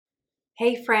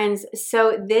Hey friends,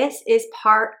 so this is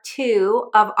part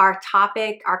 2 of our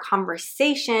topic, our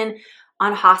conversation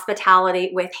on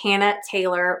hospitality with Hannah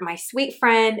Taylor, my sweet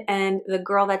friend and the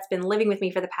girl that's been living with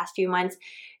me for the past few months.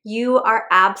 You are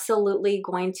absolutely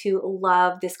going to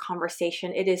love this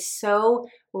conversation. It is so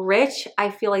rich.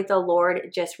 I feel like the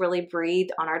Lord just really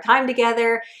breathed on our time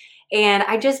together. And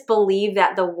I just believe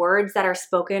that the words that are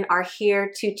spoken are here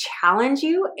to challenge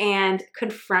you and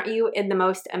confront you in the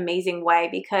most amazing way,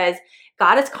 because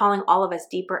God is calling all of us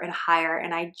deeper and higher.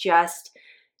 And I just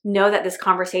know that this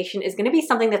conversation is going to be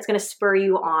something that's going to spur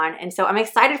you on. And so I'm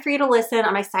excited for you to listen.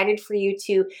 I'm excited for you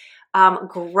to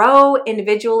grow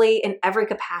individually in every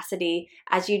capacity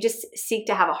as you just seek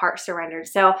to have a heart surrendered.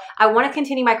 So I want to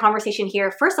continue my conversation here.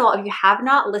 First of all, if you have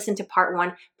not listened to part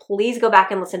 1, please go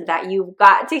back and listen to that. You've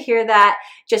got to hear that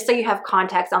just so you have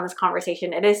context on this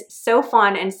conversation. It is so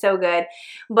fun and so good.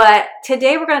 But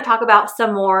today we're going to talk about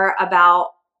some more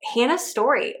about Hannah's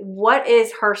story. What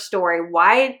is her story?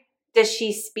 Why does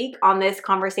she speak on this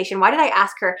conversation? Why did I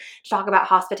ask her to talk about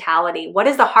hospitality? What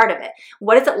is the heart of it?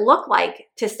 What does it look like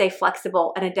to stay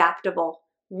flexible and adaptable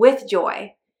with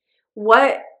joy?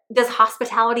 What does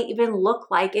hospitality even look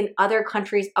like in other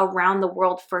countries around the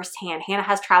world firsthand? Hannah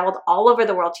has traveled all over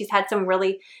the world. She's had some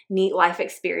really neat life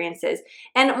experiences.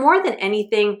 And more than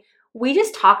anything, we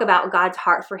just talk about God's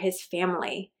heart for his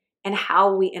family and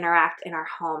how we interact in our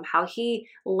home, how he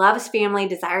loves family,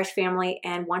 desires family,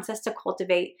 and wants us to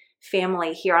cultivate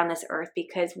family here on this earth,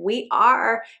 because we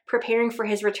are preparing for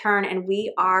his return and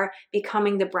we are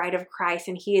becoming the bride of Christ,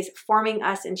 and he is forming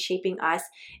us and shaping us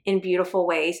in beautiful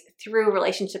ways through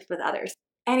relationships with others.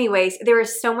 Anyways, there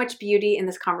is so much beauty in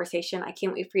this conversation. I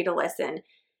can't wait for you to listen.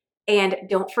 And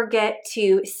don't forget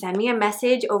to send me a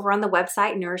message over on the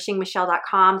website,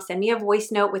 nourishingmichelle.com. Send me a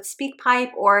voice note with SpeakPipe,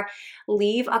 or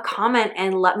leave a comment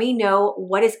and let me know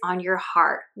what is on your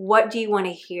heart. What do you want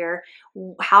to hear?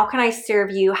 How can I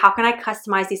serve you? How can I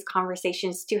customize these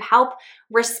conversations to help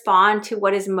respond to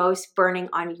what is most burning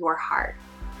on your heart?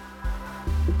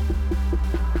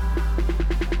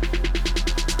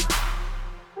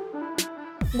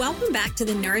 Welcome back to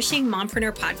the Nourishing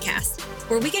Mompreneur podcast,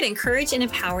 where we get encouraged and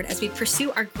empowered as we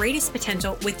pursue our greatest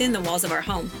potential within the walls of our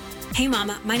home. Hey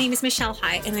mama, my name is Michelle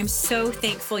High, and I'm so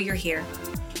thankful you're here.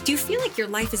 Do you feel like your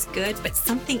life is good, but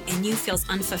something in you feels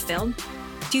unfulfilled?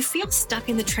 Do you feel stuck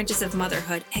in the trenches of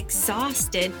motherhood,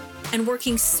 exhausted and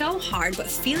working so hard, but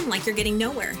feeling like you're getting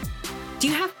nowhere? Do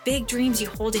you have big dreams you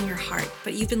hold in your heart,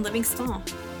 but you've been living small?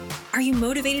 Are you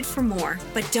motivated for more,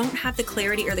 but don't have the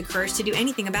clarity or the courage to do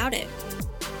anything about it?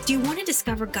 Do you want to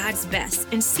discover God's best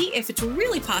and see if it's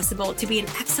really possible to be an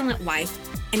excellent wife,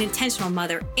 an intentional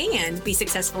mother, and be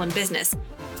successful in business,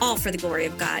 all for the glory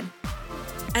of God?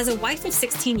 As a wife of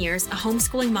 16 years, a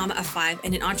homeschooling mama of 5,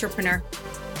 and an entrepreneur,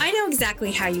 I know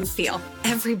exactly how you feel,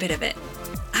 every bit of it.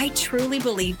 I truly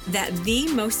believe that the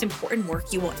most important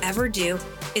work you will ever do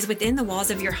is within the walls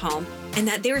of your home, and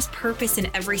that there is purpose in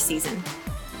every season.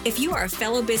 If you are a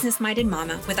fellow business-minded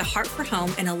mama with a heart for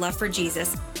home and a love for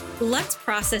Jesus, let's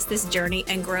process this journey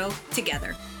and grow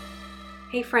together.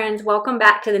 Hey friends, welcome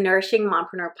back to the Nourishing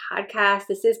Mompreneur podcast.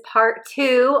 This is part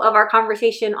 2 of our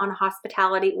conversation on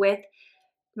hospitality with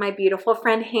my beautiful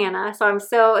friend Hannah. So I'm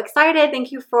so excited.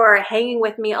 Thank you for hanging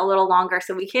with me a little longer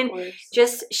so we can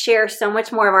just share so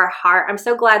much more of our heart. I'm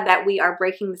so glad that we are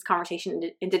breaking this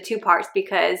conversation into 2 parts,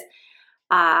 because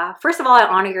first of all, I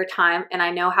honor your time, and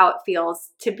I know how it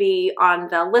feels to be on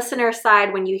the listener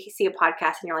side when you see a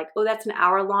podcast and you're like, oh, that's an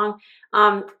hour long.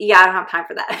 Yeah, I don't have time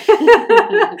for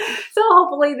that. So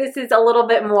hopefully this is a little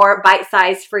bit more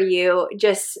bite-sized for you,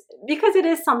 just because it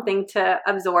is something to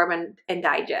absorb and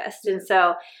digest. And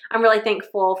so I'm really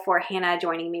thankful for Hannah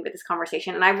joining me with this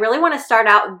conversation. And I really want to start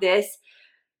out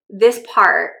this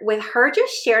part with her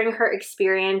just sharing her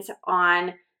experience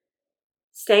on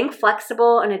staying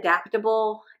flexible and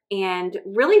adaptable, and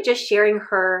really just sharing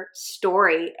her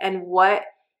story and what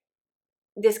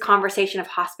this conversation of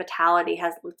hospitality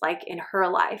has looked like in her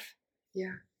life.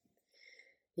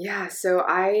 Yeah. So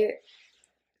I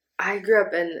grew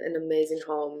up in an amazing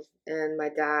home, and my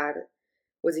dad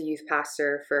was a youth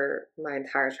pastor for my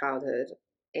entire childhood,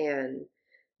 and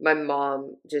my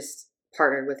mom just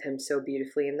partnered with him so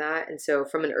beautifully in that. And so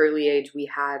from an early age, we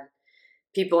had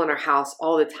people in our house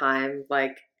all the time,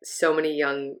 like so many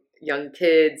young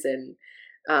kids, and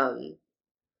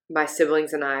my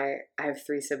siblings and I have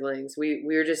 3 siblings. We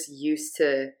were just used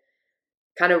to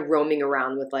kind of roaming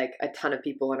around with like a ton of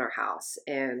people in our house,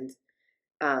 and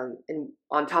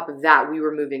on top of that, we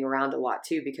were moving around a lot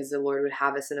too, because the Lord would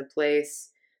have us in a place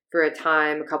for a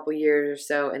time, a couple years or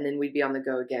so, and then we'd be on the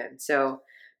go again. So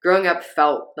growing up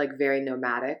felt like very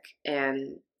nomadic,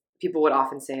 and people would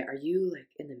often say, are you like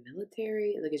in the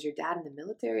military? Like, is your dad in the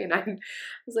military? And I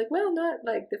was like, well, not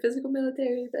like the physical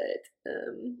military, but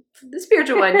the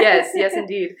spiritual one. Yes, yes,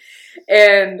 indeed.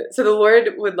 And so the Lord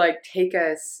would like take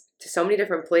us to so many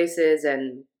different places.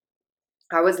 And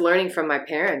I was learning from my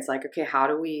parents, like, okay, how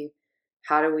do we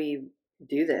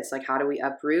do this? Like, how do we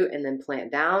uproot and then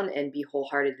plant down and be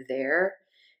wholehearted there?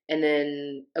 And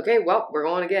then, okay, well, we're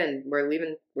going again. We're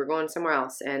leaving. We're going somewhere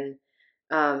else.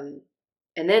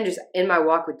 And then just in my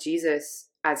walk with Jesus,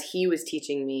 as he was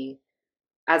teaching me,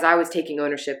 as I was taking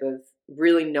ownership of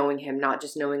really knowing him, not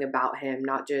just knowing about him,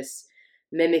 not just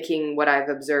mimicking what I've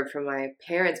observed from my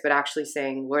parents, but actually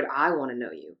saying, Lord, I want to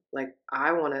know you. Like,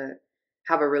 I want to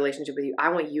have a relationship with you. I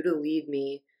want you to lead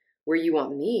me where you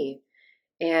want me.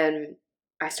 And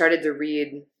I started to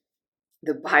read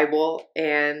the Bible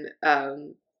and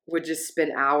would just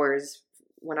spend hours.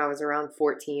 When I was around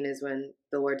 14 is when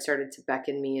the Lord started to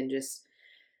beckon me and just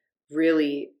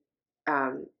really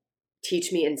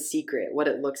teach me in secret what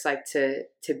it looks like to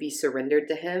be surrendered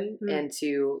to him and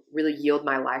to really yield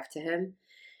my life to him.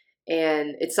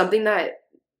 And it's something that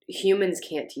humans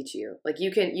can't teach you. Like,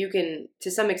 you can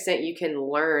to some extent you can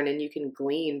learn and you can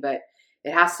glean, but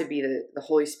it has to be the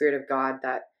Holy Spirit of God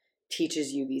that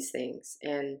teaches you these things.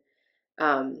 And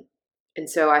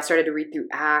so I started to read through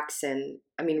Acts, and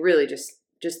I mean, really just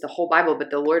the whole Bible,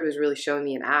 but the Lord was really showing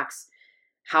me in Acts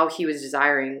how he was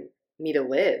desiring me to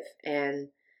live. And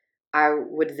I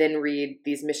would then read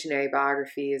these missionary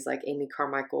biographies like Amy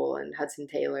Carmichael and Hudson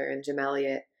Taylor and Jim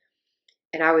Elliot.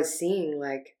 And I was seeing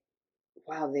like,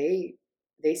 wow,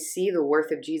 they see the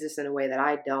worth of Jesus in a way that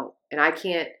I don't. And I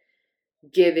can't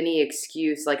give any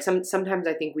excuse. Like sometimes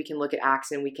I think we can look at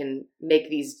Acts and we can make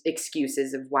these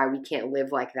excuses of why we can't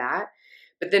live like that.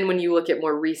 But then when you look at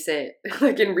more recent,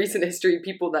 like in recent history,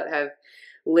 people that have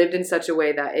lived in such a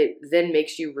way that it then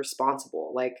makes you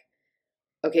responsible. Like,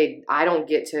 okay, I don't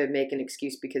get to make an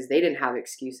excuse because they didn't have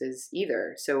excuses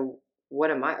either. So what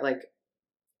am I like?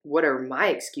 What are my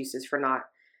excuses for not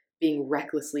being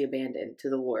recklessly abandoned to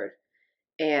the Lord?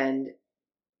 And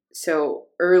so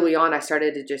early on, I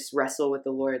started to just wrestle with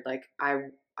the Lord. Like, I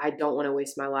don't want to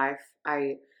waste my life.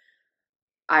 I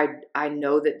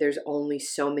know that there's only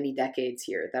so many decades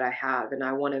here that I have, and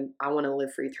I want to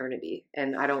live for eternity,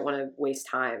 and I don't want to waste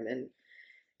time.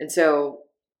 And so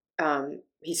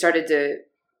he started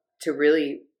to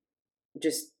really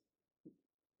just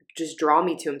draw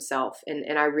me to himself,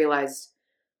 and I realized,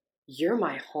 you're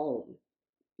my home.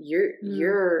 You're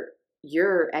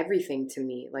everything to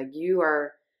me. Like, you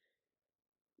are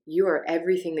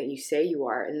everything that you say you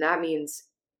are. And that means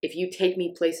if you take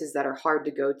me places that are hard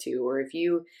to go to, or if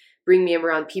you bring me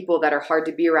around people that are hard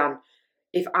to be around,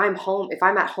 if I'm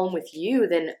at home with you,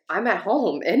 then I'm at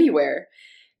home anywhere.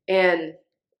 And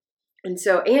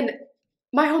so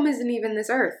my home isn't even this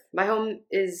earth. My home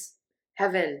is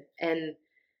heaven. And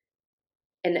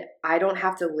I don't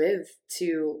have to live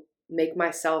to make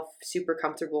myself super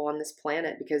comfortable on this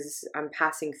planet because I'm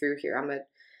passing through here.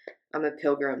 I'm a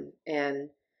pilgrim. And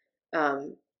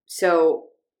so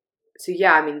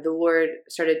yeah, I mean, the Lord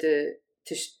started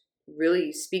to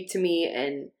really speak to me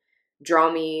and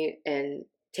draw me and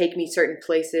take me certain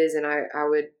places. And I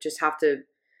would just have to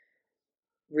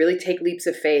really take leaps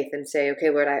of faith and say, okay,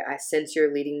 Lord, I sense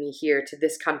you're leading me here to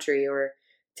this country or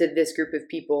to this group of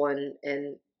people,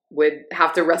 and would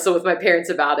have to wrestle with my parents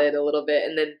about it a little bit.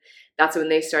 And then that's when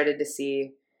they started to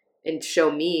see and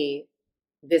show me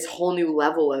this whole new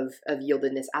level of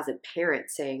yieldedness as a parent,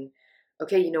 saying,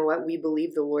 okay, you know what? We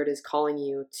believe the Lord is calling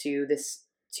you to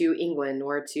England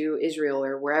or to Israel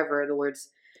or wherever the Lord's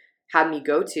had me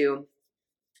go to.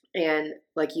 And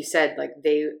like you said, like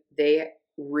they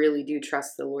really do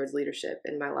trust the Lord's leadership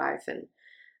in my life. And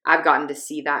I've gotten to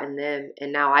see that in them.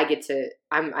 And now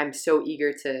I'm so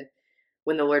eager to,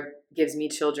 when the Lord gives me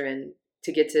children,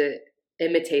 to get to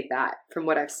imitate that from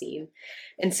what I've seen.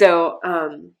 And so,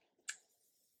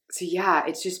 so yeah,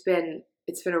 it's been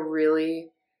a really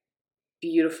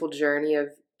beautiful journey of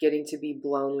getting to be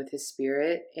blown with his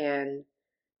spirit. And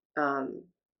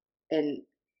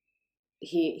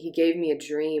he gave me a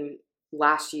dream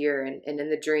last year. And in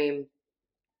the dream,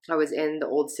 I was in the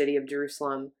old city of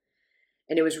Jerusalem,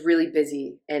 and it was really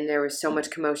busy, and there was so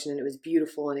much commotion, and it was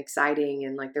beautiful and exciting,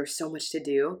 and like there was so much to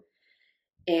do.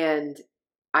 And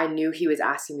I knew he was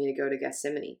asking me to go to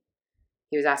Gethsemane.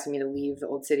 He was asking me to leave the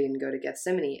old city and go to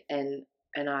Gethsemane. And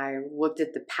I looked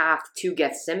at the path to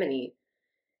Gethsemane,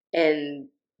 and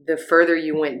the further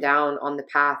you went down on the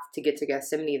path to get to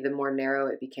Gethsemane, the more narrow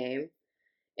it became.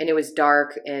 And it was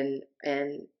dark, and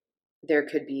there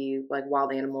could be like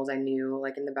wild animals. I knew,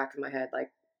 like in the back of my head,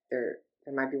 like there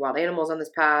might be wild animals on this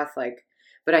path. Like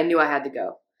but I knew I had to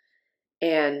go.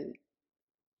 And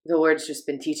the Lord's just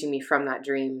been teaching me from that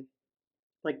dream,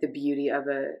 like the beauty of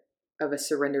a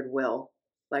surrendered will,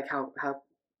 like how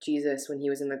Jesus, when he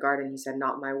was in the garden, he said,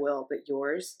 "Not my will, but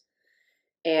yours."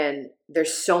 And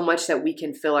there's so much that we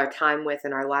can fill our time with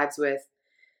and our lives with,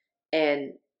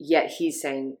 and yet he's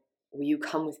saying, "Will you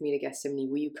come with me to Gethsemane?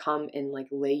 Will you come and like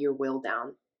lay your will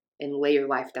down and lay your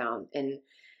life down and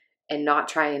not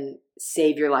try and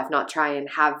save your life, not try and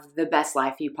have the best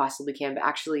life you possibly can, but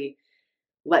actually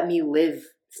let me live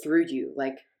through you.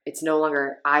 Like it's no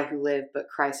longer I who live, but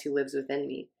Christ who lives within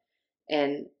me."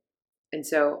 And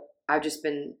so I've just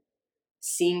been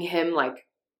seeing him like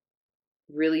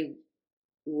really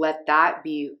let that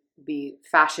be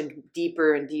fashioned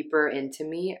deeper and deeper into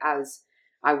me as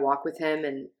I walk with him.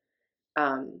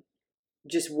 And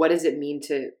just what does it mean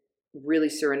to really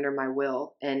surrender my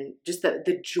will, and just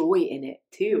the joy in it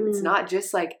too. It's not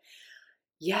just like,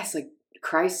 yes, like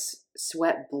Christ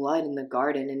sweat blood in the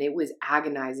garden and it was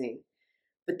agonizing,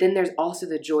 but then there's also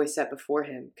the joy set before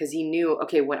him, because he knew,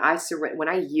 okay, when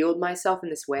I yield myself in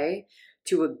this way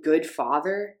to a good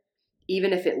father,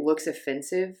 even if it looks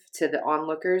offensive to the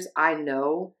onlookers, I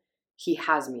know he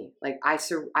has me. Like I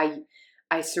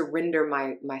surrender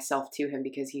myself to him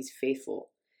because he's faithful.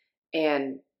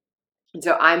 And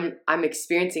so I'm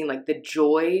experiencing like the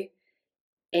joy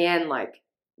and like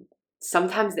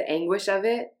sometimes the anguish of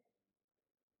it,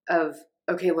 of,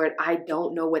 okay, Lord, I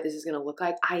don't know what this is going to look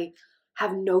like. I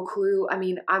have no clue. I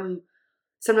mean,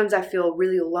 sometimes I feel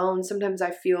really alone. Sometimes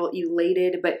I feel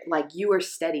elated, but like you are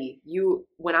steady.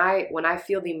 When I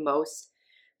feel the most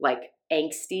like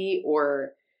angsty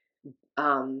or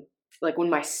like when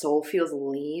my soul feels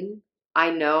lean, I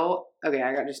know, okay,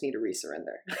 I just need to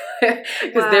resurrender.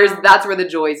 Because that's where the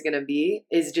joy is going to be,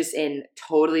 is just in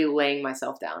totally laying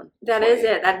myself down. That is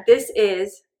it. That this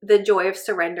is the joy of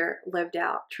surrender lived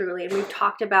out, truly. And we've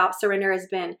talked about surrender has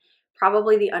been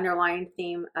probably the underlying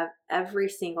theme of every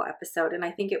single episode. And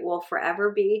I think it will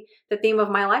forever be the theme of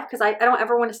my life, because I don't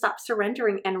ever want to stop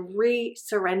surrendering and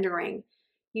re-surrendering.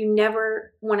 You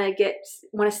never want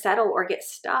to settle or get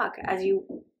stuck as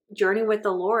you journey with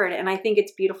the Lord. And I think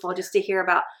it's beautiful just to hear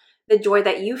about the joy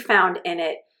that you found in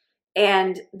it,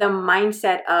 and the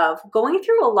mindset of going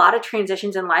through a lot of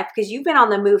transitions in life, because you've been on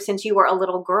the move since you were a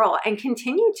little girl and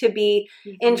continue to be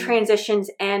in transitions,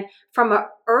 and from an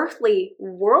earthly,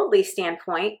 worldly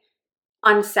standpoint,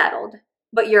 unsettled.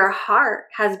 But your heart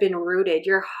has been rooted.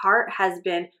 Your heart has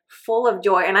been full of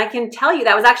joy. And I can tell you,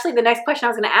 that was actually the next question I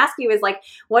was going to ask you, is like,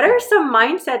 what are some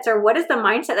mindsets, or what is the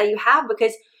mindset that you have?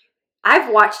 Because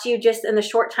I've watched you just in the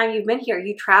short time you've been here.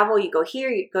 You travel, you go here,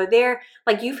 you go there.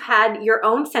 Like you've had your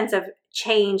own sense of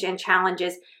change and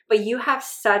challenges, but you have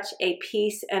such a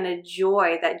peace and a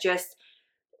joy that just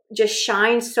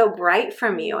shines so bright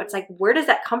from you. It's like, where does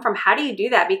that come from? How do you do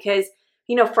that? Because,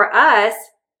 for us,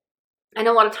 I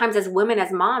know a lot of times as women,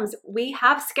 as moms, we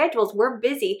have schedules, we're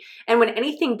busy. And when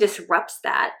anything disrupts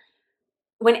that,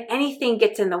 when anything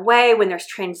gets in the way, when there's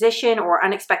transition or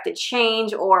unexpected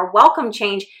change or welcome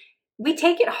change, we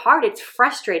take it hard. It's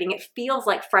frustrating. It feels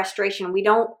like frustration. We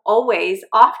don't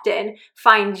often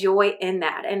find joy in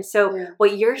that. And so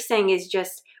what you're saying is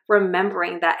just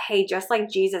remembering that, hey, just like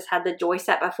Jesus had the joy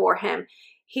set before him,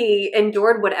 he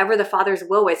endured whatever the Father's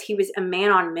will was. He was a man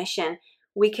on mission.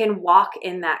 We can walk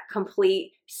in that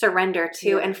complete surrender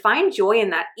too, and find joy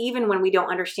in that, even when we don't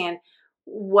understand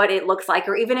what it looks like,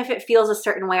 or even if it feels a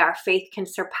certain way, our faith can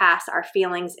surpass our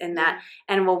feelings in that,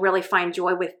 and we'll really find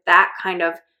joy with that kind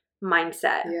of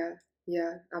mindset.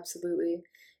 Yeah, absolutely.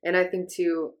 And I think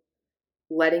too,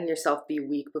 letting yourself be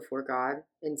weak before God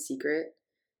in secret,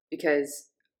 because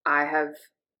I have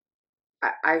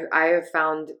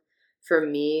found, for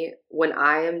me, when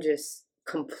I am just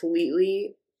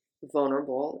completely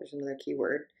vulnerable, there's another key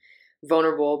word,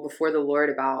 vulnerable before the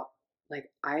Lord about, like,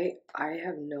 I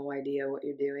have no idea what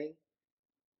you're doing,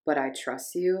 but I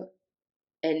trust you.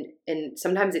 And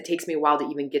sometimes it takes me a while to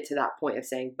even get to that point of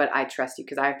saying, but I trust you,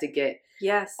 because I have to get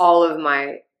all of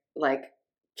my like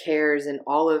cares and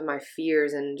all of my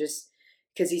fears, and just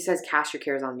because he says, cast your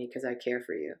cares on me because I care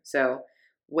for you. So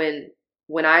when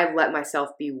I let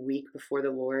myself be weak before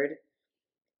the Lord,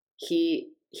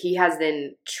 he has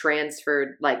then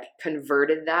transferred, like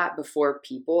converted that before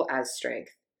people as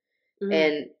strength.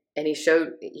 And he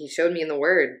showed me in the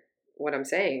word what I'm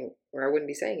saying, or I wouldn't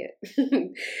be saying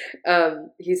it.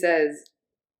 He says,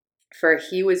 for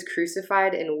he was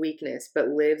crucified in weakness, but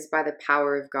lives by the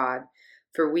power of God.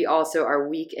 For we also are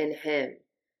weak in him,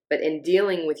 but in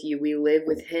dealing with you, we live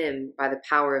with him by the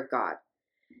power of God.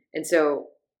 And so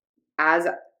as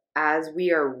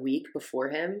we are weak before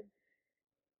him,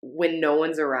 when no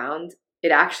one's around,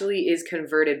 it actually is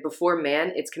converted before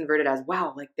man. It's converted as,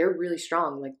 wow, like they're really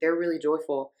strong. Like they're really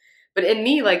joyful. But in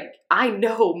me, like I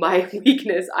know my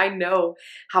weakness. I know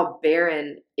how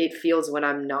barren it feels when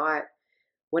I'm not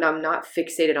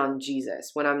fixated on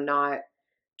Jesus, when I'm not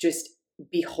just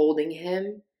beholding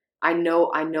him. I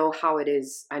know how it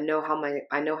is. I know how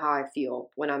I feel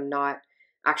when I'm not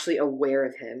actually aware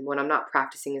of him, when I'm not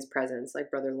practicing his presence, like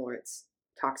Brother Lawrence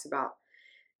talks about.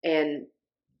 And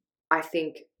I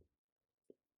think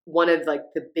one of like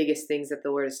the biggest things that the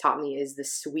Lord has taught me is the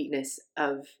sweetness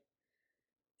of,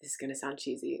 this is going to sound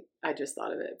cheesy, I just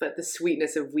thought of it, but the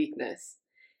sweetness of weakness,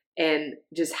 and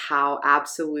just how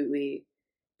absolutely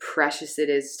precious it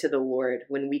is to the Lord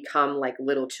when we come like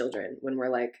little children, when we're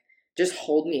like, just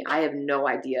hold me. I have no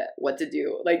idea what to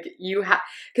do. Like you have,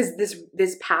 because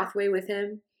this pathway with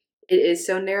him, it is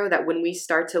so narrow that when we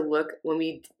start to look, when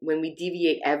we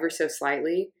deviate ever so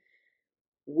slightly,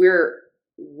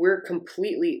 we're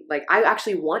completely like, I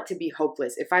actually want to be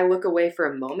hopeless. If I look away for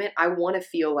a moment, I want to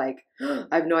feel like I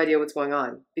have no idea what's going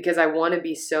on, because I want to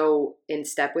be so in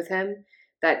step with him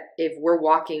that if we're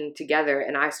walking together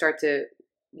and I start to,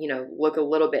 look a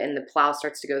little bit and the plow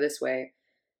starts to go this way,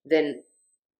 then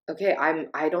okay,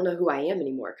 I don't know who I am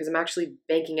anymore, because I'm actually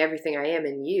banking everything I am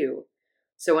in you.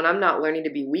 So when I'm not learning to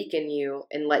be weak in you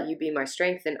and let you be my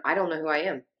strength, then I don't know who I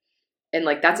am. And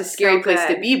like that's a scary place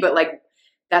to be, but like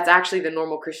that's actually the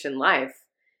normal Christian life.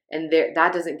 And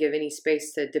that doesn't give any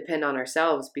space to depend on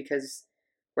ourselves, because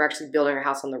we're actually building our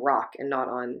house on the rock and not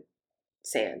on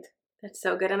sand. That's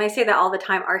so good. And I say that all the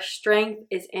time. Our strength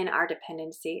is in our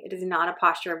dependency. It is not a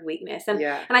posture of weakness. And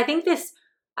I think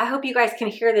I hope you guys can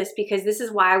hear this, because this is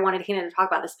why I wanted Hannah to talk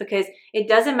about this, because it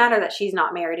doesn't matter that she's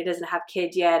not married. It doesn't have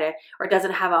kids yet, or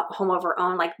doesn't have a home of her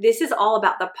own. Like, this is all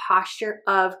about the posture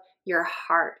of your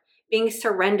heart, being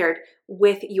surrendered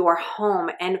with your home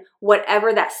and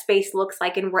whatever that space looks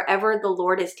like and wherever the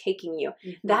Lord is taking you.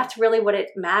 Mm-hmm. That's really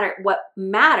what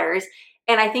matters.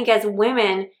 And I think as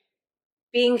women,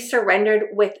 being surrendered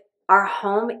with our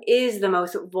home is the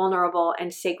most vulnerable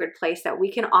and sacred place that we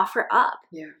can offer up.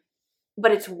 Yeah.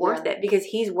 But it's worth it, because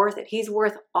He's worth it. He's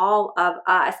worth all of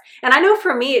us. And I know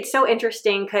for me, it's so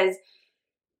interesting because,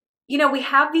 we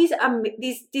have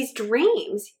these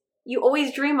dreams. You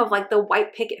always dream of like the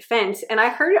white picket fence. And I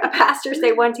heard a pastor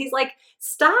say once, he's like,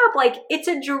 stop, like it's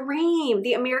a dream.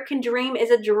 The American dream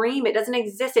is a dream. It doesn't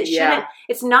exist. It shouldn't.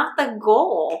 It's not the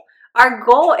goal. Our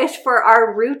goal is for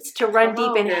our roots to run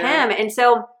deep in Him. And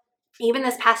so even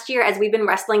this past year, as we've been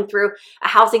wrestling through a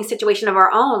housing situation of our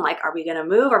own, like, are we going to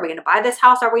move? Are we going to buy this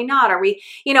house? Are we not? Are we,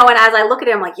 and as I look at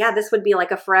it, I'm like, yeah, this would be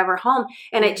like a forever home.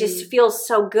 And it just feels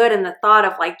so good in the thought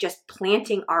of like just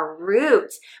planting our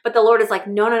roots. But the Lord is like,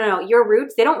 no. Your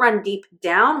roots, they don't run deep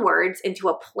downwards into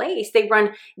a place. They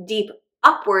run deep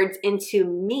upwards into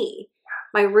me.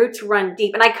 My roots run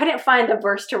deep. And I couldn't find the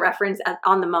verse to reference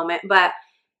on the moment, but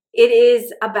it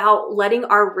is about letting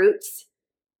our roots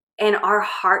and our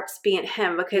hearts be in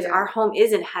Him, because our home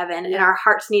is in heaven, and our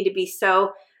hearts need to be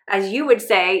so, as you would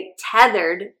say,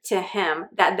 tethered to Him,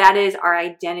 that is our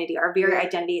identity. Our very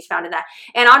identity is found in that.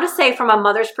 And I'll just say, from a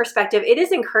mother's perspective, it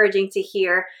is encouraging to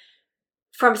hear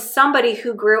from somebody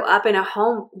who grew up in a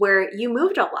home where you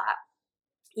moved a lot.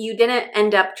 You didn't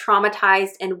end up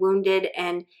traumatized and wounded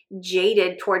and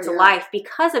jaded towards life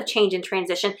because of change and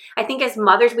transition. I think as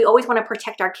mothers, we always want to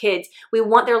protect our kids. We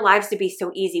want their lives to be so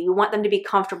easy. We want them to be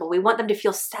comfortable. We want them to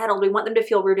feel settled. We want them to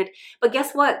feel rooted. But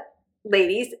guess what,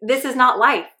 ladies? This is not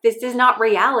life. This is not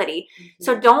reality. Mm-hmm.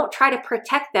 So don't try to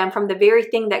protect them from the very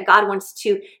thing that God wants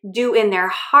to do in their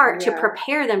heart to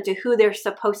prepare them to who they're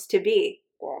supposed to be.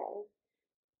 Wow.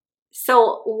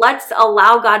 So let's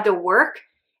allow God to work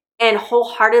and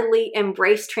wholeheartedly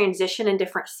embrace transition in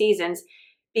different seasons,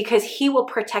 because He will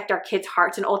protect our kids'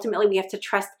 hearts. And ultimately we have to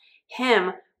trust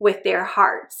Him with their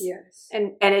hearts. Yes.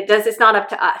 And it's not up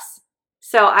to us.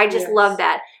 So I just love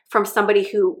that from somebody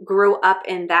who grew up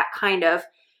in that kind of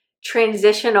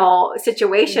transitional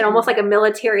situation, almost like a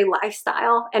military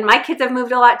lifestyle. And my kids have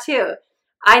moved a lot too.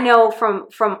 I know from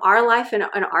our life and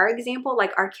our example,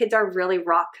 like our kids are really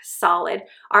rock solid.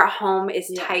 Our home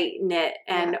is tight knit,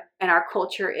 and our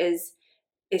culture is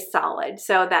solid.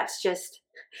 So that's just,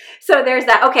 so there's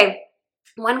that. Okay.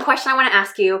 One question I want to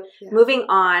ask you moving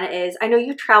on is, I know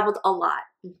you've traveled a lot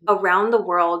around the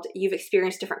world. You've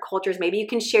experienced different cultures. Maybe you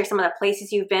can share some of the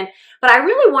places you've been, but I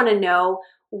really want to know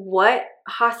what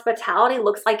hospitality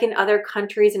looks like in other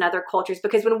countries and other cultures.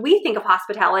 Because when we think of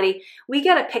hospitality, we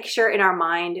get a picture in our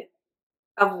mind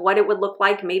of what it would look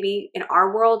like maybe in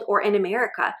our world or in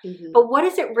America. Mm-hmm. But what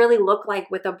does it really look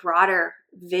like with a broader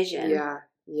vision?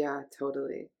 Yeah,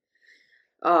 totally.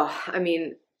 Oh, I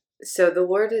mean, so the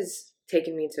Lord has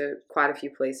taken me to quite a few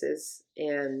places.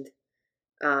 And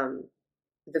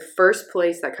the first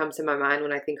place that comes to my mind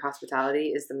when I think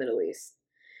hospitality is the Middle East.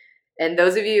 And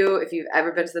those of you, if you've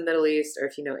ever been to the Middle East, or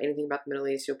if you know anything about the Middle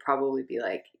East, you'll probably be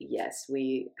like, yes,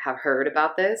 we have heard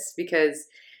about this, because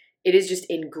it is just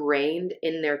ingrained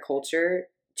in their culture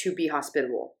to be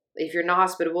hospitable. If you're not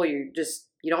hospitable, you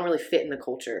don't really fit in the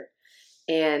culture.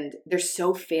 And they're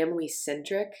so family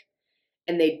centric,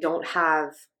 and they don't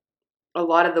have a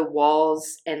lot of the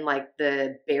walls and like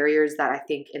the barriers that I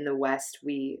think in the West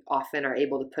we often are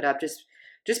able to put up just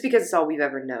because it's all we've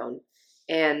ever known.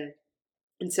 And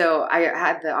so I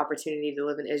had the opportunity to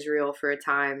live in Israel for a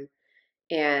time,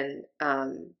 and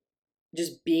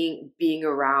just being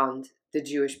around the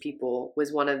Jewish people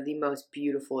was one of the most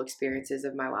beautiful experiences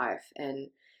of my life. And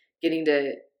getting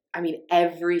to,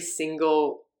 every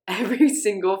single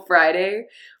Friday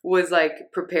was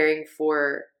like preparing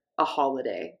for a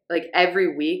holiday. Like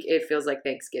every week it feels like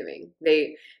Thanksgiving.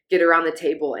 They get around the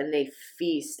table and they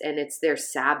feast, and it's their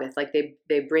Sabbath. Like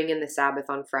they bring in the Sabbath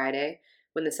on Friday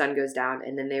when the sun goes down,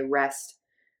 and then they rest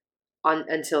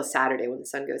until Saturday when the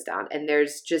sun goes down. And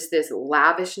there's just this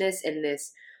lavishness and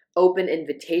this open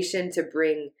invitation to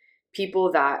bring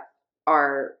people that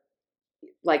are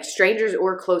like strangers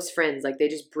or close friends. Like they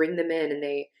just bring them in, and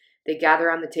they gather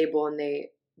around the table, and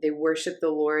they worship the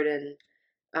Lord, and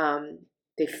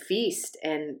they feast.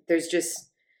 And there's just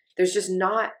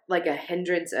not like a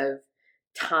hindrance of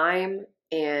time,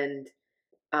 and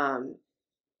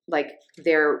like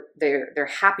they're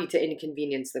happy to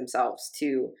inconvenience themselves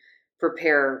to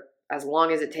prepare as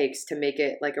long as it takes to make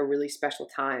it like a really special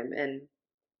time. And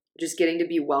just getting to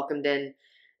be welcomed in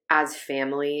as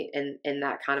family in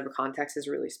that kind of a context is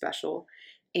really special.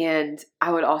 And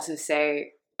I would also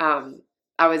say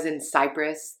I was in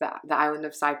Cyprus, the island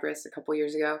of Cyprus, a couple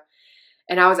years ago,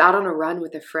 and I was out on a run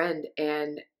with a friend,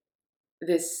 and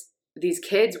these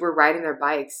kids were riding their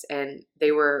bikes, and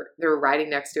they were riding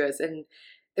next to us, and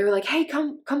they were like, "Hey,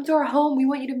 come to our home. We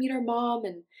want you to meet our mom."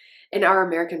 And our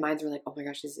American minds were like, "Oh my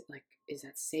gosh, is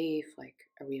that safe? Like,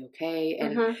 are we okay?"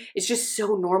 And it's just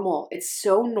so normal. It's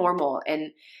so normal.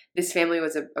 And this family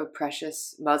was a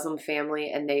precious Muslim family,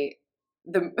 and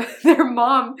their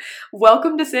mom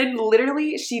welcomed us in.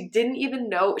 Literally, she didn't even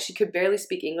know, she could barely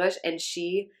speak English, and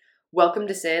she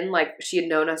welcomed us in like she had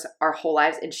known us our whole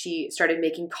lives. And she started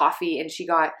making coffee, and she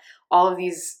got all of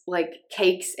these like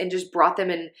cakes and just brought them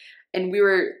in. And we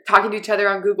were talking to each other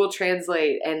on Google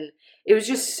Translate, and it was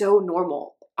just so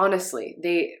normal. Honestly,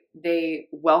 they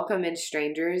welcome in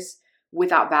strangers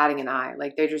without batting an eye.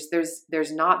 Like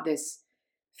there's not this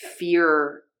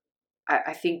fear.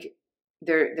 I think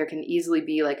there can easily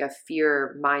be like a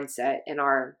fear mindset in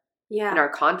our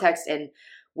context, and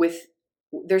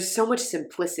there's so much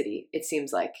simplicity, it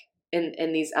seems like,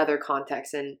 in these other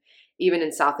contexts. And even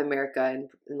in South America, and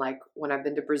like when I've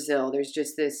been to Brazil, there's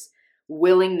just this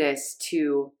willingness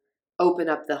to open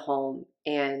up the home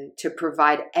and to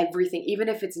provide everything, even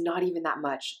if it's not even that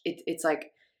much. It's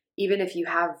like, even if you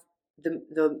have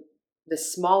the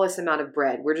smallest amount of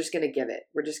bread, we're just going to give it.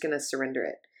 We're just going to surrender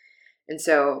it. And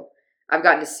so I've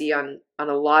gotten to see on a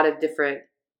lot of different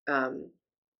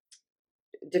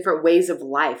ways of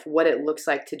life what it looks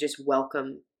like to just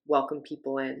welcome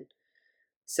people in.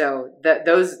 So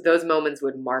those moments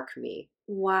would mark me.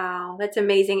 Wow, that's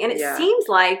amazing. And it seems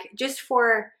like, just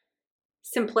for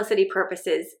simplicity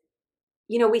purposes,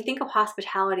 we think of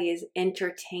hospitality as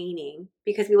entertaining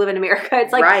because we live in America.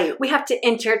 It's like, we have to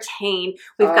entertain.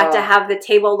 We've got to have the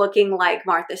table looking like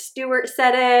Martha Stewart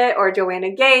said it, or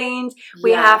Joanna Gaines.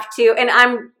 We have to, and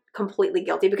I'm completely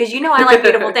guilty because I like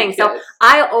beautiful things. So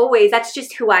that's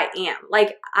just who I am.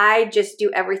 Like, I just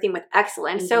do everything with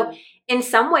excellence. So in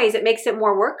some ways it makes it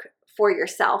more work for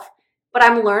yourself, but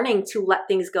I'm learning to let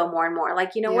things go more and more.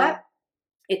 Like, what?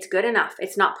 It's good enough.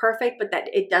 It's not perfect, but that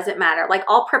it doesn't matter. Like,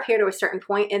 I'll prepare to a certain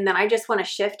point, and then I just want to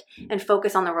shift and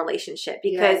focus on the relationship,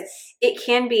 because it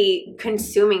can be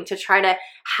consuming to try to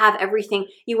have everything.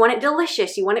 You want it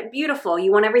delicious. You want it beautiful.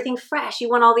 You want everything fresh. You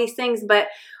want all these things, but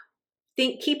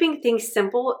keeping things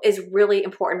simple is really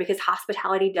important, because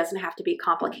hospitality doesn't have to be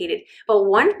complicated. But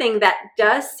one thing that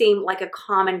does seem like a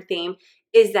common theme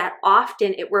is that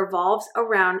often it revolves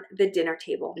around the dinner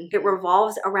table. It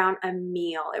revolves around a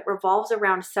meal. It revolves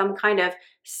around some kind of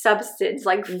substance,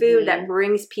 like food, that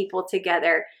brings people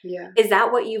together. Yeah. Is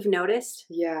that what you've noticed?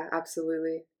 Yeah,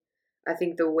 absolutely. I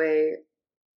think the way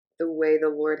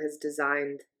the Lord has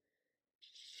designed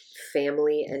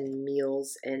family and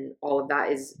meals and all of that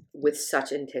is with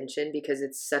such intention, because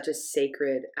it's such a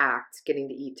sacred act getting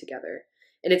to eat together.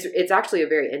 And it's actually a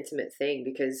very intimate thing,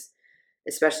 because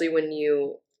especially when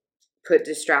you put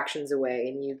distractions away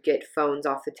and you get phones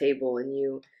off the table and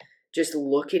you just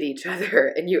look at each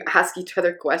other and you ask each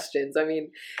other questions. I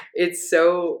mean,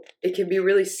 it can be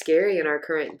really scary in our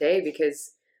current day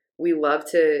because we love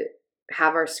to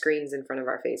have our screens in front of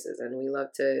our faces and we love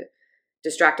to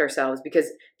distract ourselves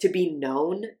because to be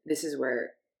known, this is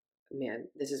where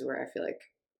I feel like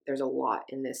there's a lot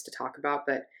in this to talk about,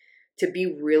 but to be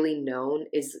really known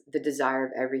is the desire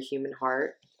of every human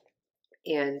heart.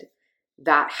 And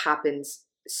that happens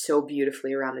so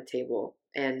beautifully around the table.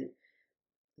 And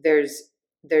there's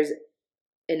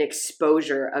an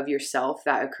exposure of yourself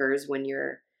that occurs when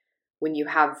you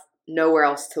have nowhere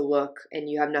else to look and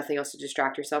you have nothing else to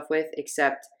distract yourself with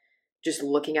except just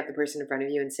looking at the person in front of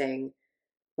you and saying,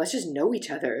 let's just know each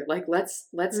other. Like, let's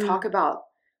talk about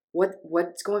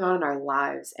what's going on in our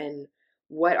lives and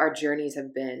what our journeys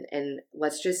have been. And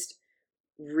let's just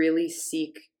really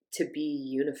seek to be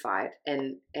unified.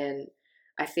 And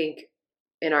I think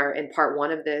in part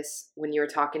one of this, when you were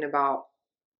talking about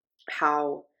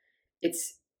how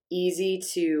it's easy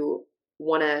to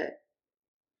want to,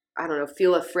 I don't know,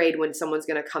 feel afraid when someone's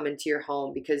going to come into your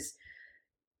home because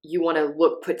you want to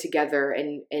look put together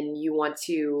and you want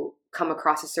to come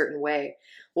across a certain way.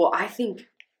 Well, I think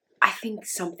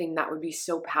something that would be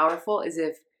so powerful is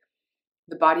if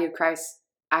the body of Christ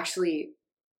actually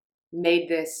made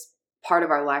this part of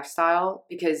our lifestyle,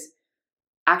 because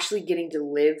actually getting to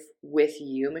live with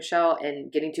you, Michelle,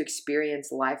 and getting to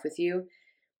experience life with you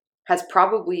has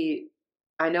probably,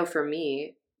 I know for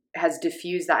me, has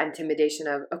diffused that intimidation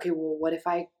of, okay, well, what if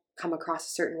I come across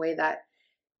a certain way that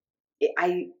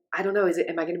I don't know,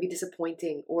 am I going to be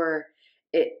disappointing? Or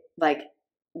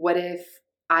what if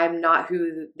I'm not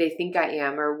who they think I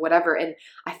am or whatever? And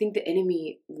I think the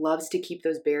enemy loves to keep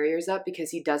those barriers up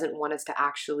because he doesn't want us to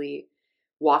actually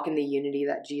walk in the unity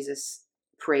that Jesus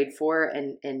prayed for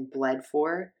and bled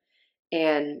for.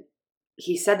 And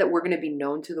he said that we're going to be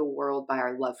known to the world by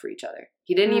our love for each other.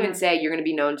 He didn't even say you're going to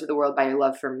be known to the world by your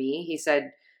love for me. He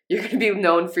said you're going to be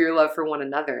known for your love for one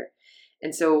another.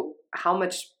 And so how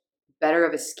much better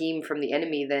of a scheme from the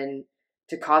enemy than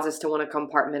to cause us to want to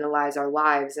compartmentalize our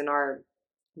lives and our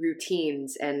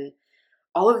routines and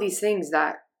all of these things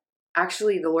that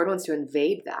actually the Lord wants to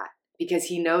invade that, because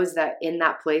he knows that in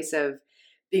that place of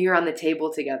being around the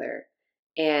table together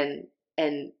and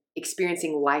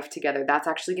experiencing life together, that's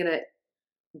actually going to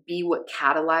be what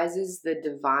catalyzes the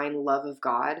divine love of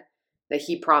God that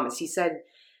he promised. He said,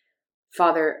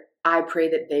 Father, I pray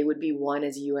that they would be one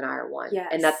as you and I are one. Yes.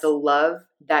 And that the love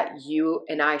that you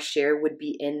and I share would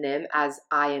be in them as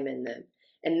I am in them.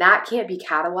 And that can't be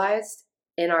catalyzed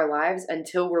in our lives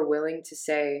until we're willing to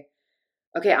say,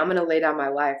 okay, I'm going to lay down my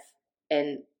life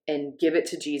and give it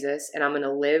to Jesus. And I'm going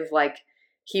to live like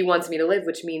he wants me to live,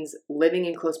 which means living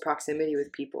in close proximity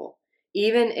with people.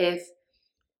 Even if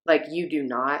like you do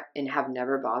not and have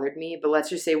never bothered me, but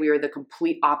let's just say we were the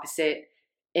complete opposite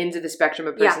ends of the spectrum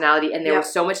of personality and there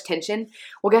was so much tension.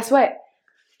 Well, guess what?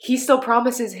 He still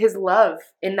promises his love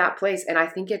in that place. And I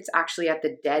think it's actually at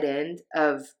the dead end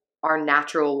of our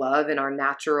natural love and our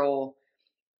natural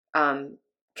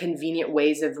convenient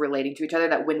ways of relating to each other,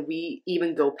 that when we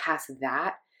even go past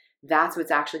that, that's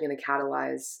what's actually going to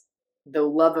catalyze the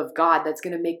love of God that's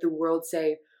going to make the world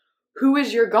say, who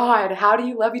is your God? How do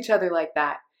you love each other like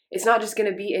that? It's not just going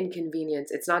to be in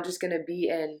convenience. It's not just going to be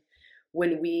in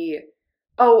when we,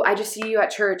 oh, I just see you at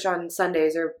church on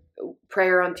Sundays or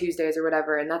prayer on Tuesdays or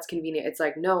whatever, and that's convenient. It's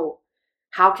like, no,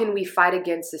 how can we fight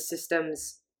against the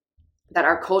systems that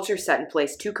our culture set in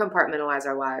place to compartmentalize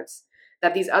our lives,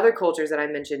 that these other cultures that I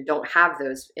mentioned don't have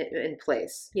those in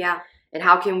place? Yeah. And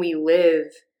how can we live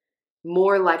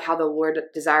more like how the Lord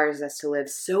desires us to live,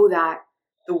 so that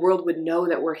the world would know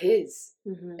that we're his,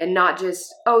 and not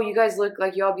just, oh, you guys look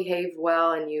like you all behave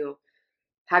well and you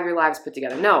have your lives put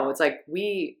together. No, it's like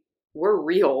we're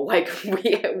real. Like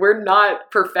we're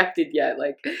not perfected yet.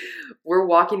 Like we're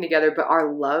walking together, but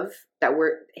our love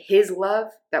his love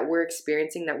that we're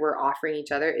experiencing, that we're offering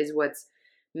each other, is what's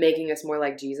making us more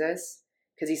like Jesus.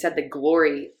 Because he said his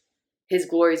glory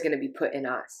is going to be put in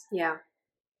us. Yeah.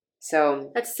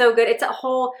 So that's so good. It's a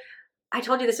whole, I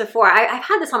told you this before. I've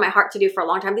had this on my heart to do for a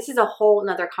long time. This is a whole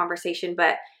nother conversation,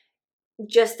 but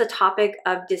just the topic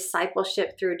of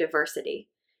discipleship through diversity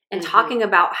and talking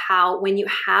about how when you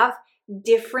have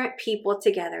different people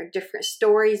together, different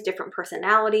stories, different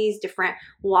personalities, different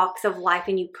walks of life,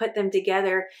 and you put them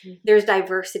together, there's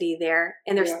diversity there,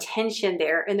 and there's tension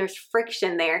there, and there's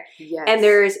friction there, and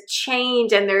there's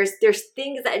change, and there's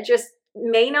things that just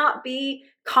may not be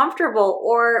comfortable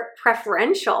or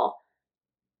preferential.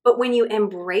 But when you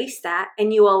embrace that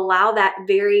and you allow that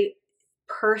very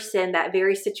person, that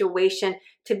very situation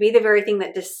to be the very thing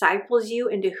that disciples you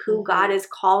into who God is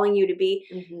calling you to be,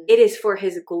 it is for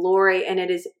his glory, and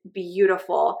it is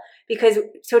beautiful. Because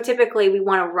so typically we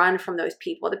want to run from those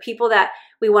people, the people that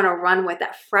we want to run with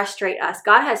that frustrate us.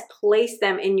 God has placed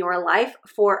them in your life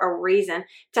for a reason,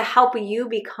 to help you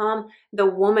become the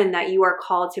woman that you are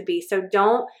called to be. So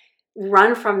don't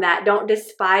run from that. Don't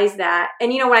despise that.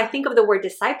 And when I think of the word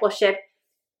discipleship,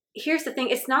 here's the thing.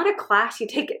 It's not a class you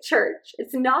take at church.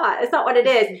 It's not what it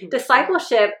is.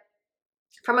 Discipleship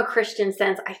from a Christian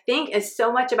sense, I think, is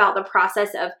so much about the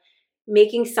process of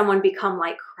making someone become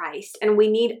like Christ. And we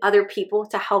need other people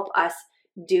to help us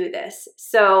do this.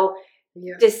 So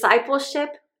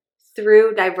discipleship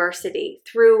through diversity,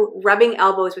 through rubbing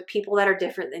elbows with people that are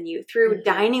different than you, through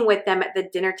dining with them at the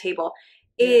dinner table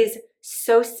is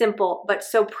so simple, but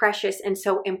so precious and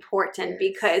so important,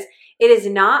 because it is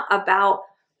not about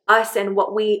us and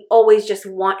what we always just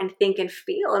want and think and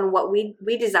feel and what we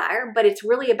desire, but it's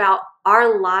really about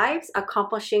our lives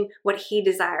accomplishing what he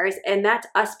desires. And that's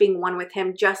us being one with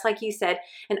him, just like you said,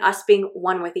 and us being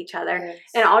one with each other. Yes.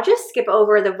 And I'll just skip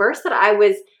over the verse that I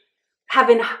have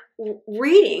been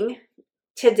reading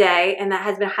today, and that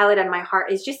has been highlighted on my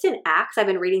heart, is just in Acts. I've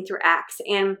been reading through Acts,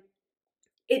 and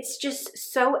it's just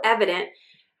so evident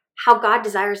how God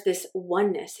desires this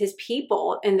oneness. His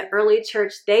people in the early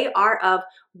church, they are of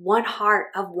one heart,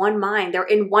 of one mind. They're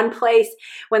in one place.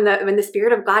 When the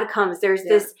Spirit of God comes, there's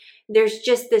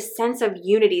just this sense of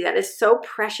unity that is so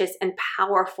precious and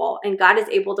powerful, and God is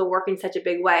able to work in such a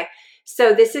big way.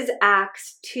 So this is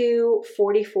Acts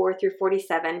 2:44 through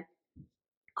 47.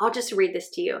 I'll just read this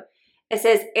to you. It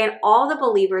says, "And all the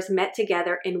believers met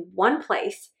together in one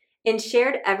place and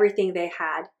shared everything they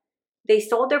had. They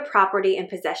sold their property and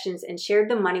possessions and shared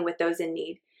the money with those in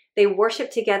need. They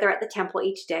worshiped together at the temple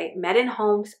each day, met in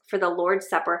homes for the Lord's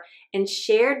Supper, and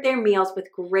shared their meals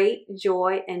with great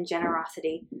joy and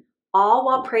generosity, all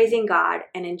while praising God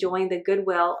and enjoying the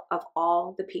goodwill of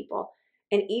all the people.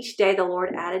 And each day the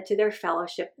Lord added to their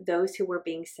fellowship those who were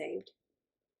being saved."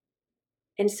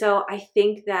 And so I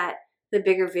think that the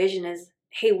bigger vision is,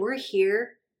 hey, we're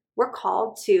here. We're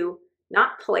called to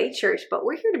not play church, but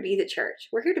we're here to be the church.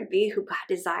 We're here to be who God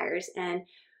desires and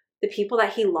the people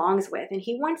that he longs with. And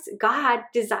God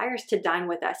desires to dine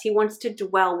with us. He wants to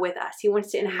dwell with us. He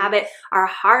wants to inhabit our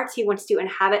hearts. He wants to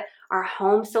inhabit our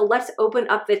homes. So let's open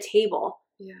up the table.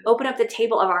 Open up the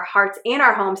table of our hearts and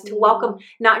our homes to welcome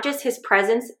not just his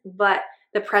presence, but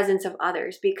the presence of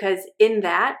others. Because in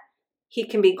that, he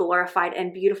can be glorified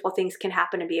and beautiful things can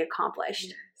happen and be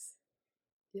accomplished.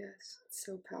 Yes, it's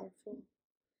so powerful.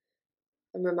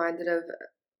 I'm reminded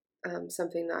of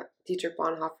something that Dietrich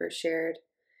Bonhoeffer shared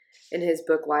in his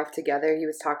book Life Together. He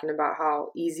was talking about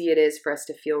how easy it is for us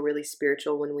to feel really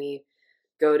spiritual when we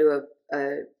go to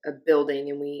a building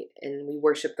and we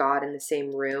worship God in the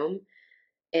same room,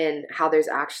 and how there's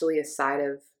actually a side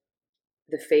of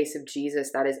the face of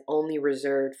Jesus that is only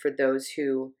reserved for those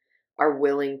who are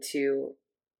willing to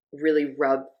really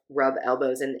rub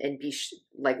elbows and be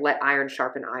let iron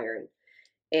sharpen iron.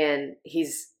 And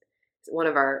one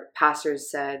of our pastors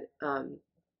said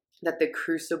that the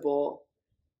crucible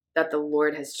that the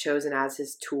Lord has chosen as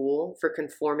his tool for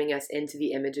conforming us into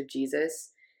the image of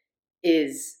Jesus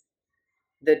is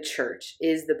the church,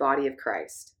 is the body of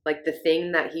Christ. Like, the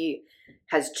thing that he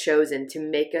has chosen to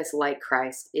make us like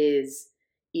Christ is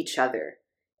each other.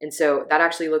 And so that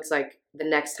actually looks like the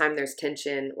next time there's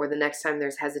tension, or the next time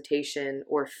there's hesitation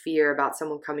or fear about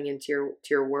someone coming into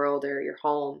your world or your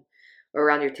home or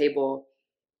around your table,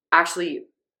 actually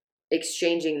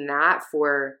exchanging that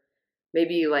for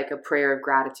maybe like a prayer of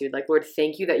gratitude. Like, Lord,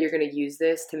 thank you that you're going to use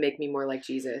this to make me more like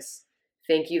Jesus.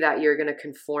 Thank you that you're going to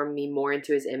conform me more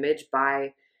into his image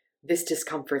by this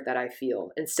discomfort that I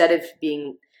feel, instead of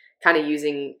being kind of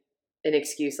using an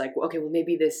excuse like, okay, well,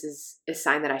 maybe this is a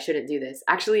sign that I shouldn't do this.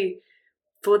 Actually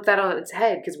flip that on its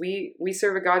head, because we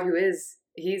serve a God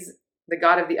he's the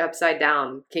God of the upside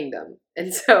down kingdom.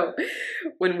 And so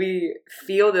when we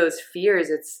feel those fears,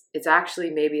 it's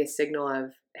actually maybe a signal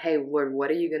of, hey, Lord,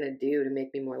 what are you going to do to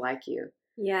make me more like you?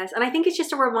 Yes. And I think it's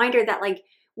just a reminder that, like,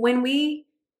 when we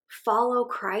follow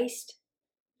Christ,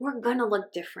 we're going to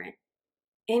look different.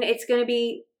 And it's going to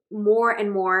be more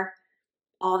and more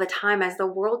all the time as the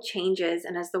world changes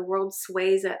and as the world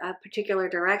sways a particular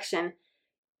direction.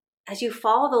 As you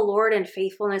follow the Lord in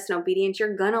faithfulness and obedience,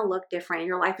 you're going to look different and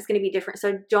your life is going to be different.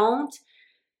 So don't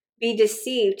be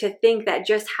deceived to think that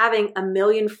just having a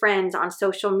million friends on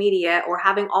social media or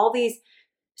having all these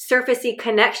surfacey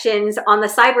connections on the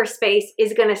cyberspace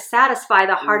is going to satisfy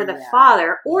the heart of the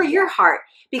Father or your heart,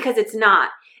 because it's not.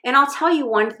 And I'll tell you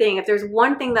one thing, if there's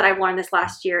one thing that I've learned this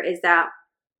last year, is that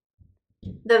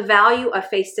the value of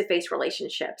face-to-face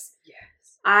relationships. Yes.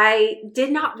 I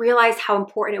did not realize how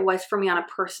important it was for me on a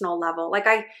personal level. Like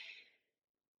I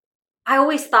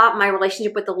always thought my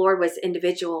relationship with the Lord was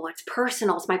individual. It's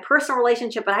personal. It's my personal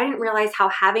relationship. But I didn't realize how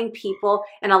having people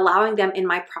and allowing them in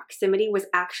my proximity was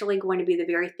actually going to be the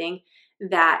very thing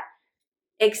that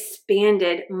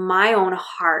expanded my own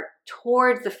heart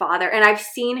towards the Father. And I've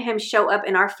seen him show up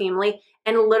in our family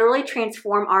and literally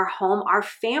transform our home, our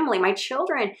family, my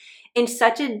children in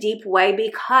such a deep way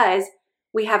because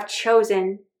we have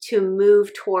chosen to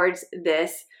move towards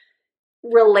this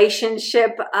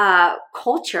relationship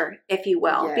culture, if you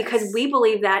will, Yes. because we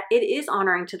believe that it is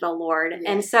honoring to the Lord. Yes.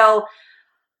 And so,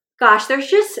 gosh, there's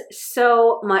just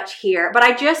so much here. But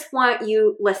I just want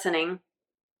you listening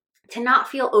to not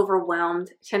feel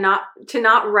overwhelmed, to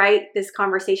not write this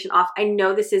conversation off. I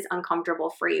know this is uncomfortable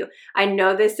for you. I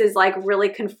know this is like really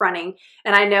confronting.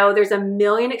 And I know there's a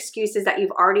million excuses that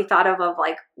you've already thought of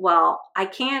like, well, I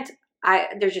can't,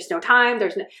 there's just no time.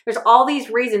 There's all these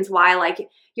reasons why, like,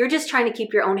 you're just trying to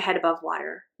keep your own head above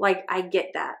water. Like, I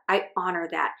get that. I honor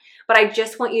that. But I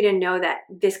just want you to know that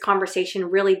this conversation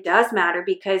really does matter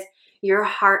because your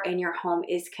heart and your home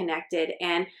is connected.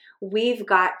 And we've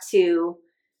got to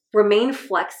remain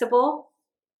flexible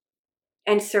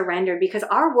and surrendered because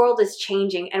our world is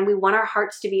changing and we want our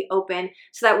hearts to be open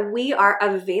so that we are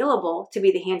available to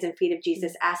be the hands and feet of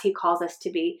Jesus as he calls us to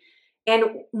be. And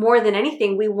more than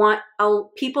anything, we want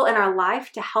people in our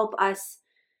life to help us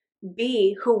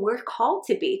be who we're called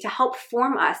to be, to help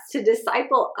form us, to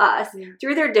disciple us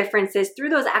through their differences, through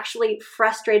those actually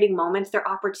frustrating moments, their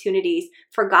opportunities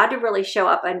for God to really show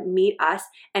up and meet us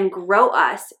and grow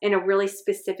us in a really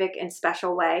specific and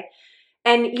special way.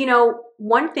 And, you know,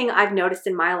 one thing I've noticed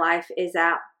in my life is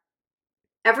that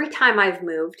every time I've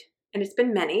moved, and it's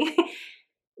been many,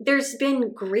 there's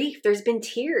been grief, there's been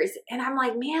tears. And I'm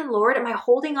like, man, Lord, am I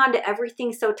holding on to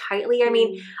everything so tightly? I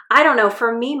mean, I don't know.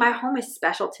 For me, my home is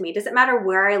special to me. It doesn't matter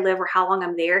where I live or how long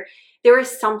I'm there. There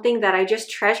is something that I just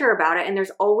treasure about it. And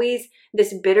there's always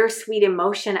this bittersweet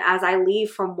emotion as I leave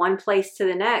from one place to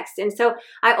the next. And so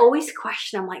I always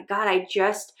question, I'm like, God, I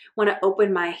just want to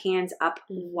open my hands up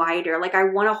wider. Like I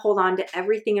want to hold on to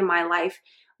everything in my life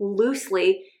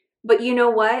loosely. But you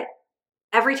know what?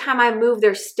 Every time I move,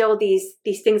 there's still these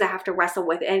things I have to wrestle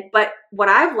with. But what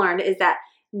I've learned is that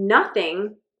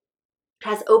nothing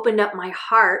has opened up my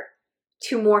heart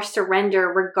to more surrender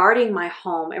regarding my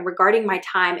home and regarding my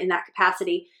time in that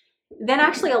capacity than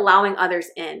actually allowing others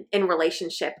in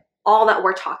relationship, all that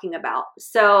we're talking about.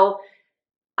 So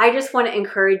I just want to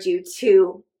encourage you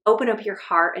to open up your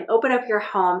heart and open up your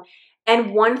home.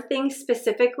 And one thing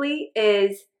specifically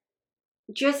is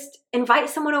just invite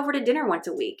someone over to dinner once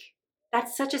a week.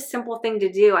 That's such a simple thing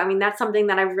to do. I mean, that's something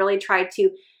that I've really tried to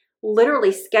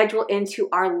literally schedule into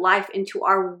our life, into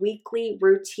our weekly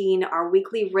routine, our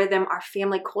weekly rhythm, our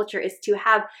family culture is to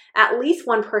have at least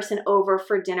one person over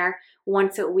for dinner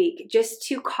once a week, just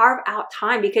to carve out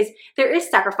time because there is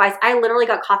sacrifice. I literally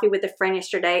got coffee with a friend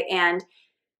yesterday and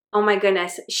oh my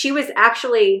goodness, she was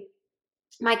actually,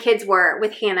 my kids were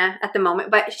with Hannah at the moment,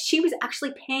 but she was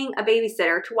actually paying a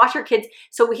babysitter to watch her kids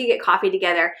so we could get coffee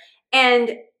together.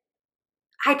 And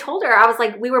I told her, I was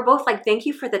like, we were both like, thank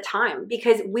you for the time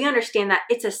because we understand that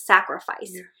it's a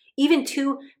sacrifice. Yeah. Even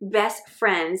two best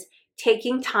friends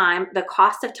taking time, the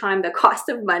cost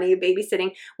of money,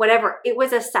 babysitting, whatever, it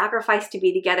was a sacrifice to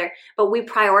be together, but we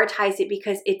prioritize it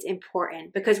because it's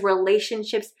important, because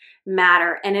relationships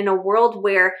matter. And in a world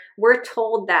where we're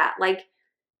told that like,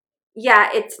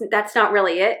 yeah, that's not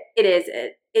really it. It is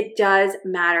it. It does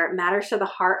matter. It matters to the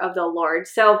heart of the Lord.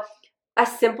 So a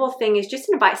simple thing is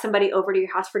just invite somebody over to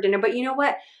your house for dinner. But you know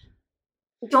what?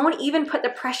 Don't even put the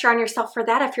pressure on yourself for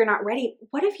that if you're not ready.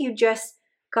 What if you just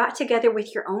got together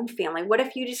with your own family? What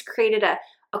if you just created a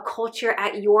culture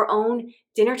at your own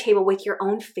dinner table with your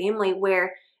own family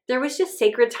where there was just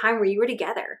sacred time where you were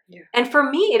together? Yeah. And for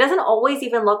me, it doesn't always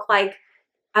even look like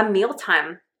a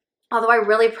mealtime. Although I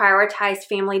really prioritize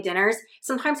family dinners,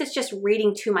 sometimes it's just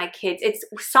reading to my kids. It's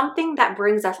something that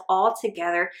brings us all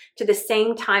together to the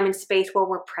same time and space where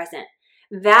we're present.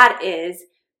 That is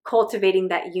cultivating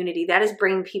that unity. That is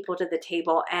bringing people to the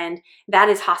table, and that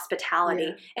is hospitality.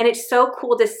 Yeah. And it's so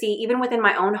cool to see, even within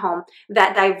my own home,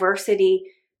 that diversity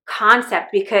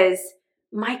concept because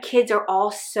my kids are all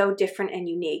so different and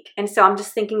unique. And so I'm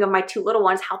just thinking of my two little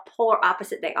ones, how polar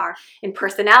opposite they are in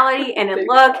personality and in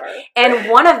look. And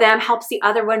one of them helps the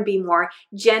other one be more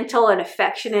gentle and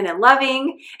affectionate and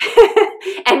loving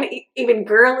and even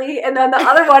girly. And then the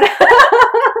other one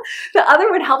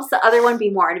helps the other one be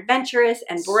more adventurous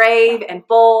and brave and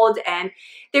bold. And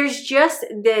there's just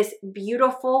this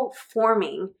beautiful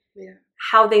forming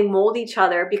how they mold each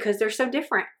other because they're so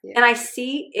different. Yeah. And I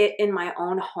see it in my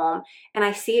own home, and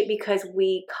I see it because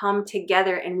we come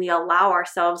together and we allow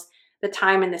ourselves the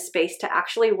time and the space to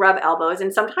actually rub elbows.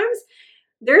 And sometimes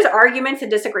there's arguments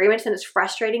and disagreements and it's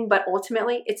frustrating, but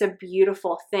ultimately it's a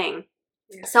beautiful thing.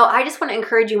 Yeah. So I just want to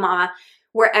encourage you, Mama,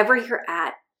 wherever you're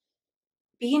at,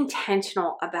 be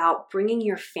intentional about bringing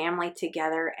your family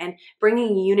together and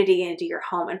bringing unity into your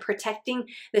home and protecting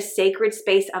the sacred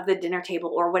space of the dinner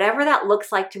table, or whatever that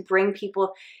looks like, to bring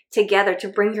people together, to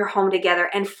bring your home together.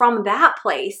 And from that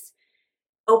place,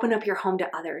 open up your home to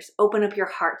others, open up your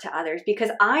heart to others, because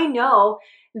I know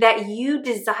that you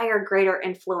desire greater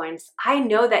influence. I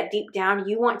know that deep down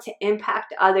you want to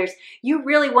impact others. You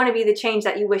really want to be the change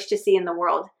that you wish to see in the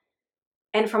world.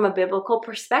 And from a biblical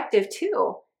perspective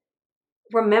too,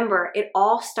 remember, it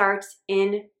all starts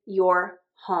in your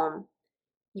home.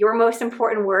 Your most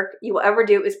important work you will ever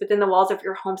do is within the walls of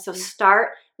your home. So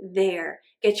start there.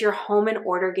 Get your home in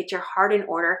order, get your heart in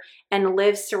order, and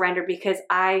live surrendered, because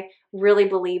I really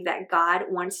believe that God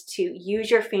wants to use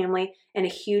your family in a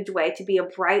huge way to be a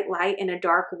bright light in a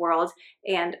dark world.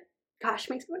 And gosh,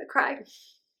 makes me want to cry.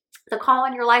 The call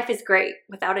on your life is great,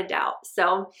 without a doubt.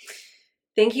 So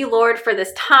thank you, Lord, for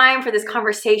this time, for this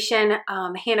conversation.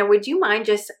 Hannah, would you mind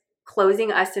just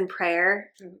closing us in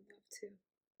prayer? I would love to.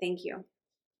 Thank you.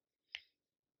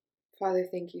 Father,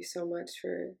 thank you so much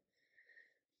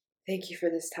thank you for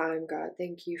this time, God.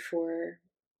 Thank you for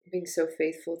being so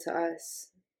faithful to us.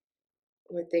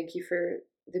 Lord, thank you for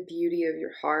the beauty of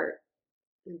your heart,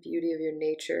 the beauty of your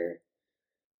nature,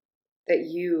 that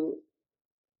you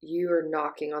are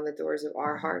knocking on the doors of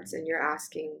our hearts, and you're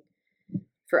asking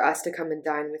for us to come and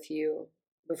dine with you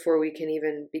before we can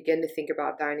even begin to think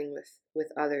about dining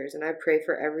with others. And I pray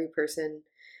for every person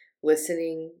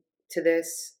listening to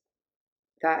this,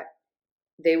 that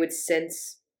they would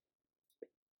sense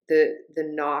the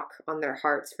knock on their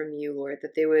hearts from you, Lord,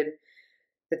 that they would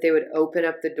open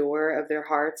up the door of their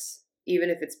hearts, even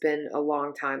if it's been a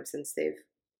long time since they've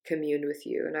communed with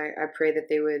you. And I pray that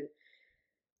they would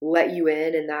let you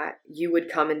in, and that you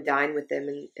would come and dine with them,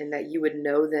 and that you would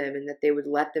know them, and that they would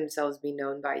let themselves be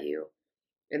known by you.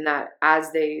 And that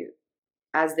as they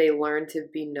learn to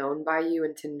be known by you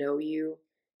and to know you,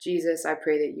 Jesus, I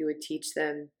pray that you would teach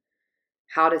them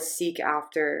how to seek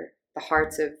after the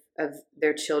hearts of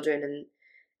their children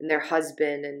and their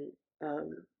husband, and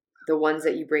the ones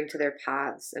that you bring to their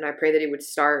paths. And I pray that it would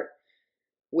start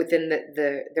within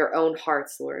their own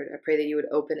hearts, Lord. I pray that you would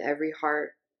open every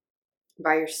heart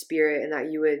by your Spirit, and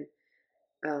that you would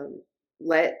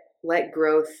let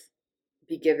growth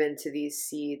be given to these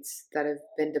seeds that have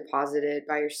been deposited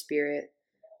by your Spirit.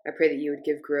 I pray that you would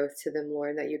give growth to them, Lord,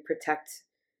 and that you'd protect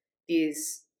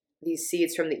these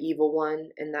seeds from the evil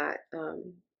one, and that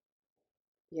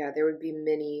there would be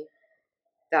many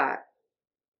that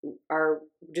are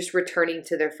just returning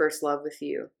to their first love with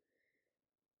you,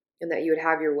 and that you would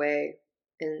have your way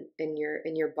in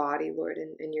your body, Lord,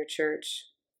 in your church.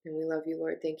 And we love you,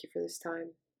 Lord. Thank you for this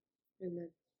time. Amen.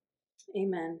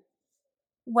 Amen.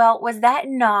 Well, was that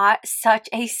not such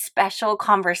a special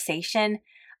conversation?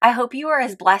 I hope you were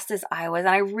as blessed as I was, and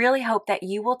I really hope that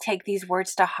you will take these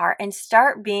words to heart and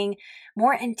start being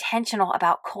more intentional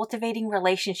about cultivating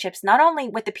relationships, not only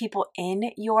with the people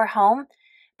in your home,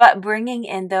 but bringing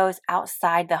in those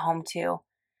outside the home too.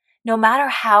 No matter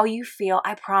how you feel,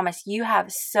 I promise you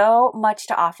have so much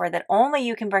to offer that only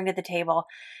you can bring to the table.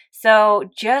 So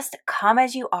just come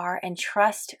as you are and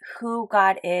trust who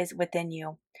God is within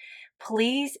you.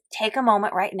 Please take a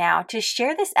moment right now to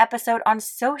share this episode on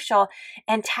social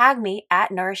and tag me at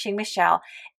Nourishing Michelle,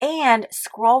 and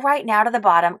scroll right now to the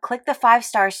bottom, click the 5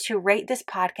 stars to rate this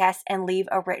podcast and leave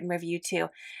a written review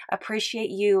too. Appreciate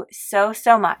you so,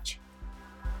 so much.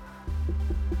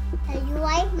 If you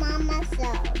like Mama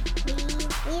So, please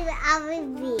leave a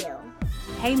review.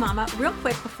 Hey Mama, real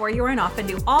quick before you run off and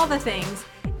do all the things,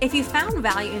 if you found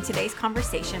value in today's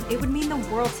conversation, it would mean the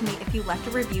world to me if you left a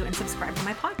review and subscribed to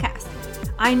my podcast.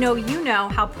 I know you know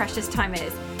how precious time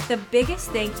is. The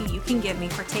biggest thank you you can give me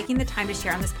for taking the time to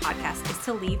share on this podcast is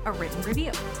to leave a written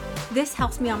review. This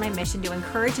helps me on my mission to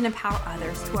encourage and empower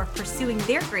others who are pursuing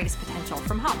their greatest potential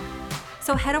from home.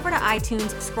 So head over to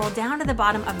iTunes, scroll down to the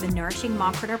bottom of the Nourishing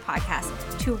Mompreneur podcast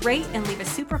to rate and leave a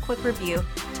super quick review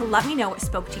to let me know what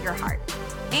spoke to your heart.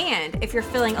 And if you're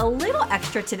feeling a little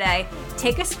extra today,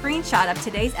 take a screenshot of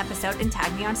today's episode and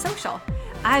tag me on social.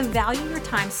 I value your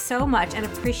time so much and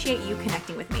appreciate you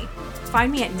connecting with me.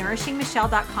 Find me at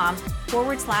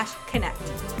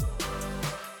nourishingmichelle.com/connect.